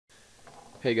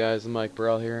Hey guys, I'm Mike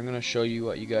Burrell here. I'm going to show you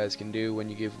what you guys can do when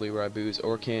you give Leroy booze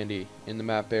or candy in the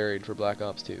map Buried for Black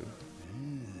Ops 2.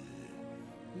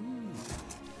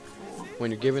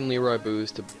 When you're giving Leroy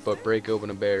booze to break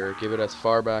open a barrier, give it as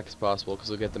far back as possible because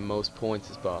you'll get the most points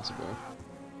as possible.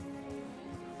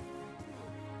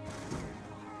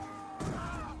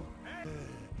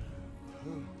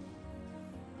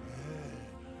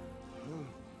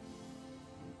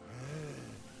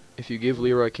 If you give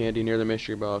Leroy candy near the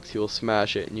mystery box, he will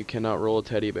smash it and you cannot roll a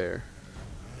teddy bear.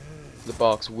 The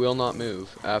box will not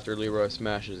move after Leroy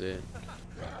smashes it.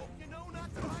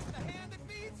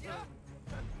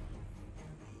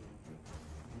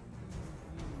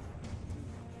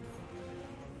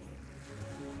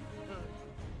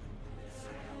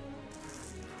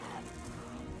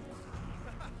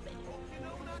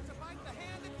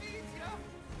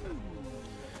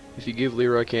 If you give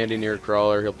Leroy candy near a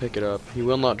crawler, he'll pick it up. He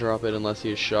will not drop it unless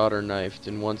he is shot or knifed,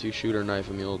 and once you shoot or knife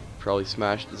him, you'll probably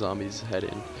smash the zombie's head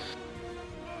in.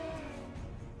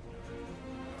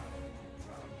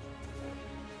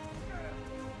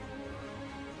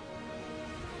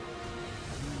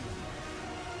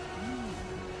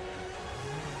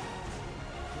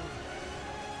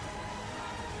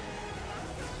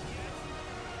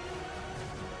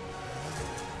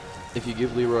 If you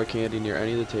give Leroy candy near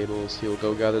any of the tables, he will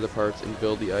go gather the parts and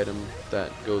build the item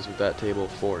that goes with that table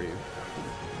for you.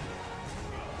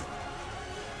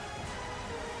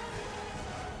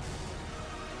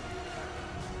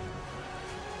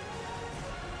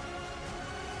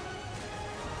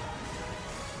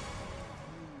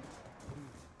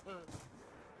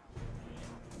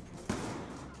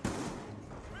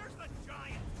 Where's the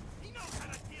giant? He knows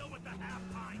how to deal with the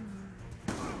half-pint.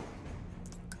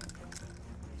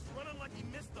 He's running like he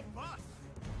missed the bus.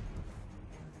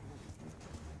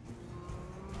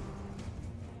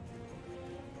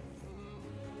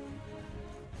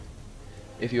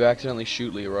 If you accidentally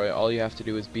shoot Leroy, all you have to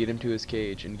do is beat him to his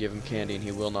cage and give him candy and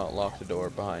he will not lock the door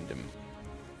behind him.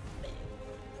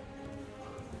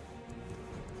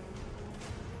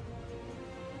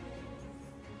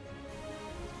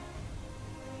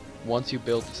 Once you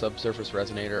build the subsurface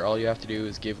resonator, all you have to do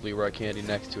is give Leroy candy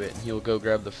next to it and he'll go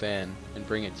grab the fan and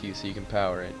bring it to you so you can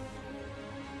power it.